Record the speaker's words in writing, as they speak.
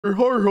Did I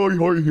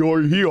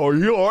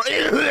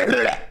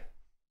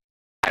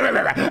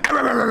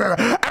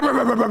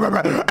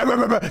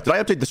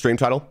update the stream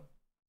title?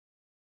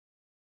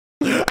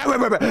 Hi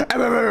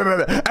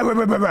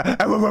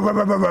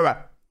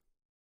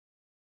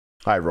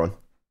everyone.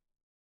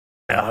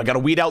 I gotta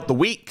weed out the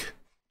week.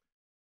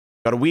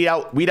 Gotta weed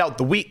out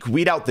the week,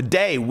 weed out the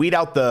day, weed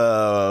out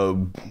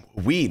the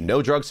weed.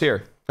 No drugs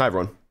here. Hi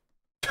everyone.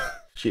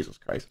 Jesus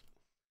Christ.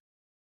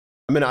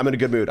 I'm in a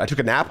good mood. I took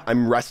a nap.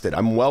 I'm rested.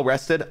 I'm well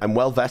rested. I'm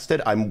well vested.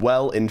 I'm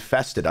well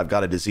infested. I've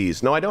got a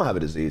disease. No, I don't have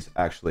a disease,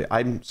 actually.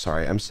 I'm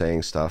sorry. I'm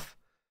saying stuff.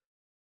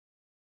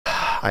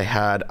 I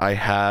had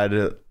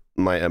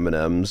my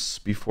M&Ms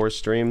before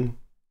stream.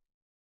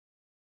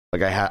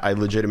 Like I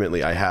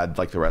legitimately had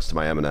like the rest of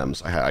my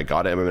M&Ms. I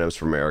got M&Ms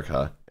from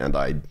America and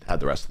I had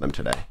the rest of them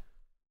today.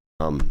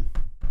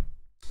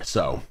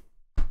 So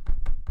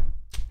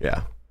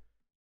yeah.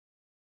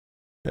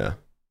 Yeah.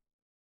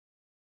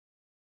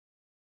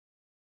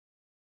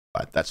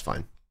 But that's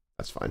fine.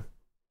 That's fine.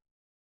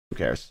 Who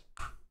cares?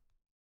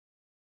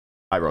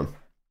 Hi, Ron.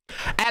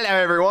 Hello,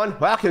 everyone.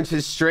 Welcome to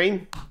the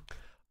stream.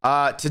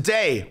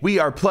 Today, we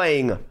are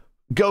playing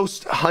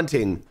Ghost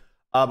Hunting.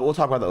 But we'll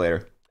talk about that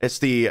later. It's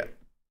the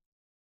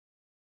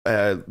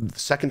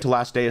second to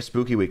last day of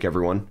Spooky Week,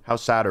 everyone. How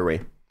sad are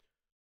we?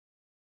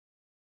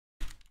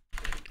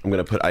 I need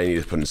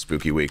to put in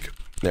Spooky Week.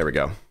 There we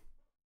go.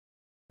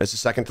 It's the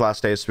second to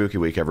last day of Spooky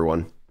Week,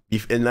 everyone.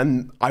 And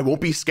then I won't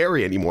be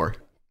scary anymore.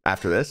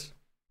 After this,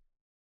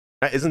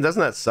 doesn't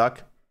that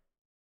suck?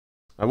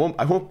 I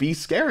won't be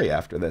scary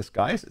after this,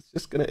 guys.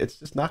 It's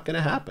just not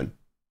gonna happen.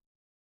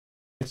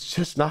 It's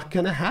just not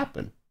gonna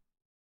happen.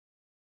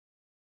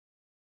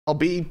 I'll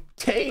be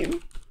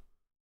tame.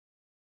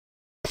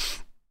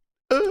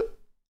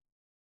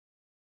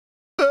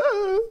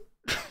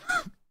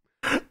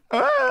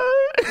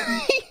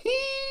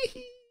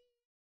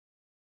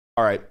 All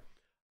right.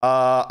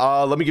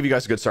 Let me give you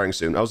guys a good starting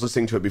soon. I was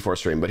listening to it before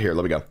stream, but here,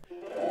 let me go.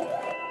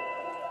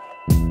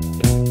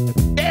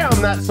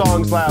 Damn, that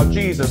song's loud.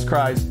 Jesus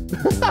Christ.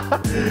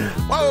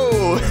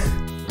 Whoa.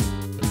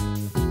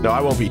 No, I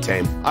won't be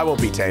tame. I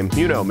won't be tame.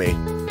 You know me.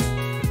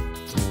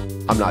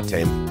 I'm not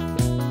tame.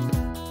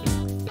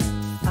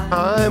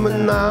 I'm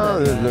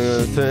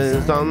another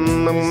thing.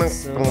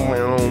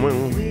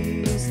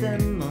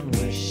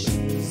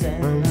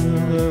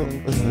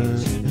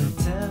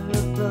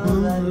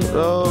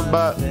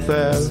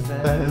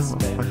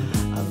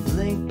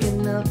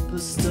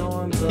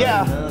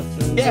 Yeah.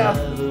 Yeah.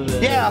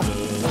 Yeah.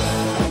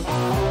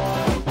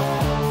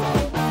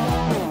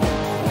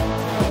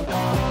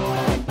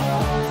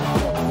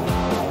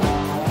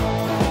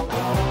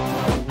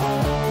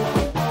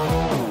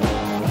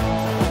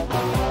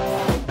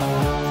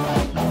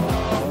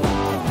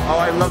 Oh,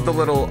 I love the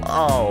little,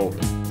 oh.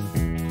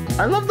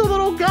 I love the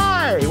little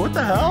guy. What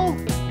the hell?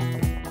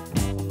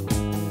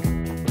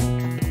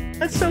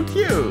 That's so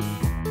cute.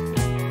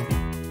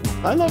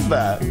 I love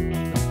that.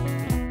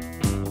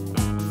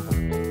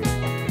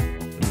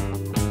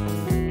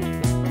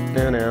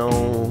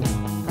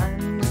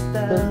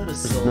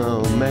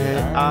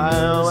 Snowman,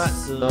 I'm at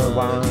the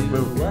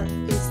Ranboo. What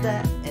is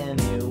that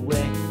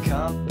anyway?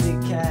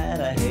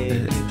 Copycat, I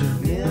hate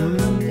you.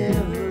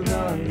 Never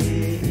on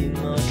the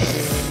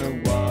emotional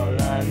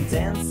wall. I'm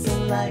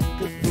dancing like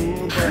a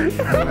fool,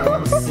 but no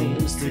one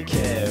seems to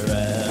care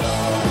at all.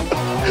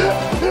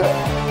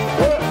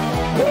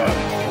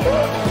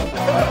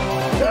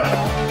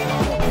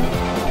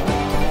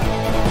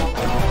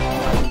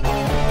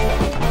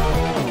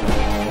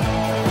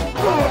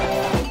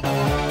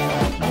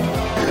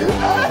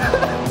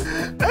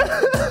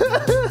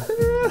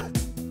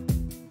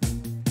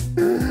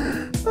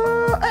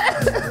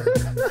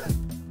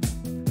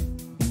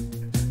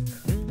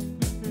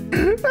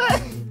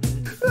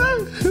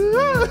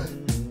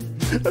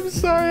 I'm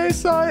sorry, I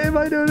saw it in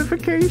my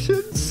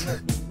notifications.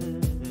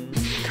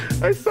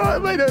 I saw it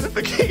in my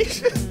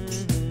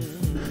notifications.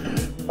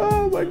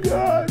 Oh my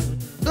god.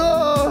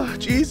 Oh,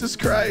 Jesus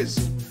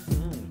Christ.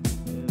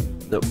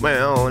 The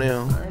brown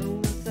now.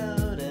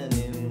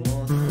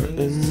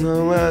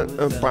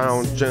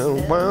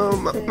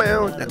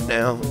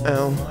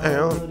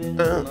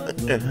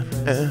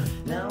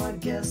 Now I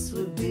guess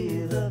would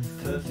be the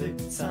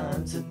perfect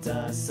time to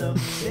die. So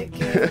take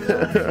care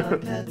of my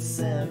pets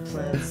and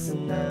plants,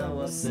 and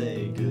now I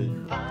say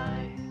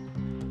goodbye.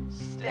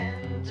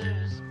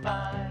 Standers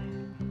by.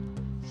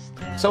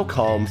 So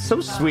calm, so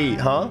sweet,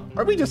 huh?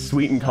 Aren't we just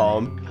sweet and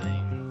calm?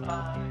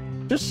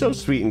 Just so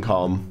sweet and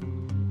calm.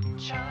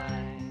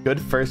 Good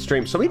first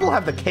stream. Some people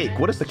have the cake.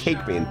 What does the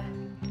cake mean?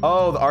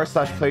 Oh, the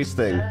r/place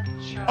thing.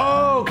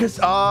 Oh,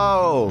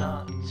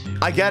 oh.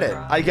 I get it.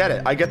 I get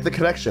it. I get the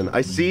connection.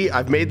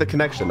 I've made the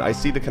connection. I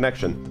see the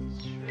connection.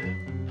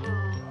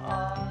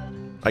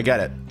 I get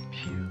it.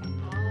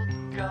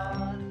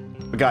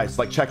 But guys,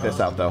 like, check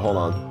this out, though. Hold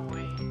on.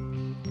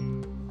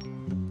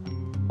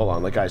 Hold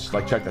on. Like, guys,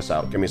 like, check this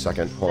out. Give me a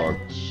second. Hold on.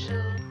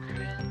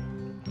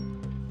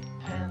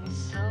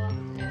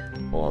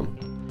 Hold on.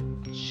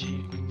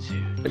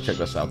 Like, check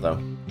this out, though.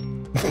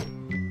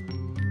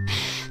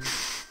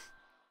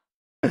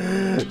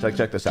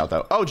 Check this out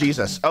though. Oh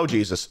Jesus. Oh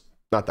Jesus.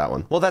 Not that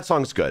one. Well, that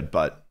song's good,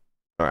 but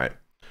all right.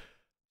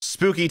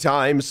 Spooky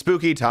time.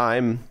 Spooky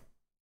time.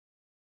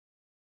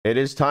 It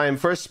is time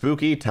for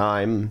spooky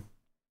time.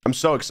 I'm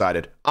so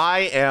excited. I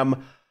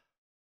am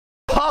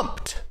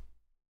pumped.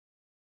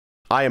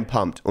 I am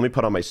pumped. Let me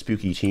put on my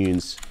spooky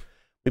tunes.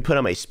 Let me put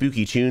on my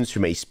spooky tunes for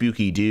my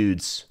spooky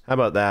dudes. How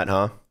about that,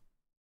 huh?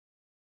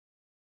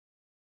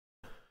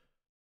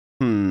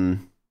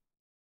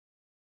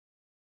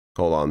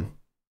 Hold on.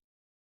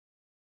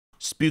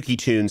 Spooky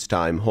tunes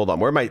time. Hold on.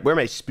 Where are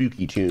my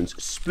spooky tunes?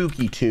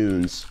 Spooky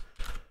tunes.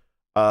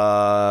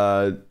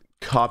 Copyright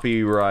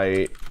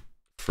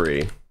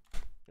free.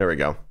 There we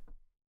go.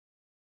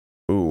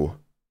 Ooh.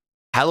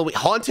 Halloween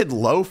haunted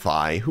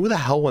lo-fi. Who the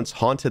hell wants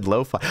haunted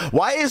lo-fi?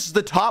 Why is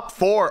the top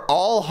 4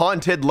 all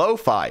haunted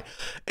lo-fi?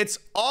 It's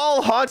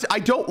all haunted. I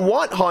don't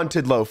want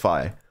haunted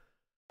lo-fi.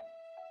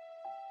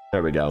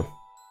 There we go.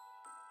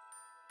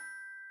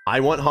 I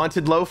want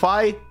haunted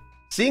lo-fi.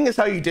 Seeing as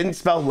how you didn't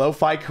spell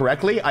lo-fi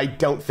correctly, I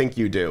don't think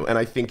you do, and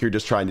I think you're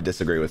just trying to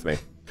disagree with me.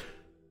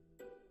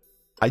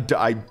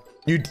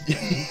 You.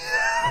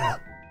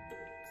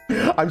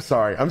 I'm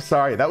sorry. I'm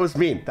sorry. That was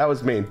mean. That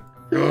was mean.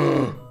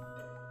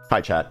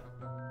 Hi, chat.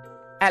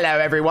 Hello,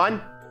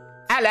 everyone.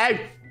 Hello.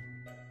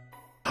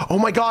 Oh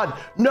my God.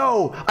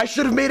 No, I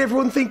should have made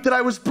everyone think that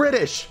I was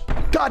British.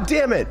 God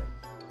damn it.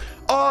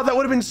 Oh, that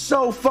would have been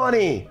so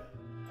funny.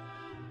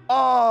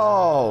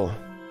 Oh.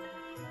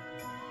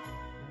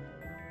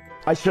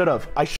 I should have.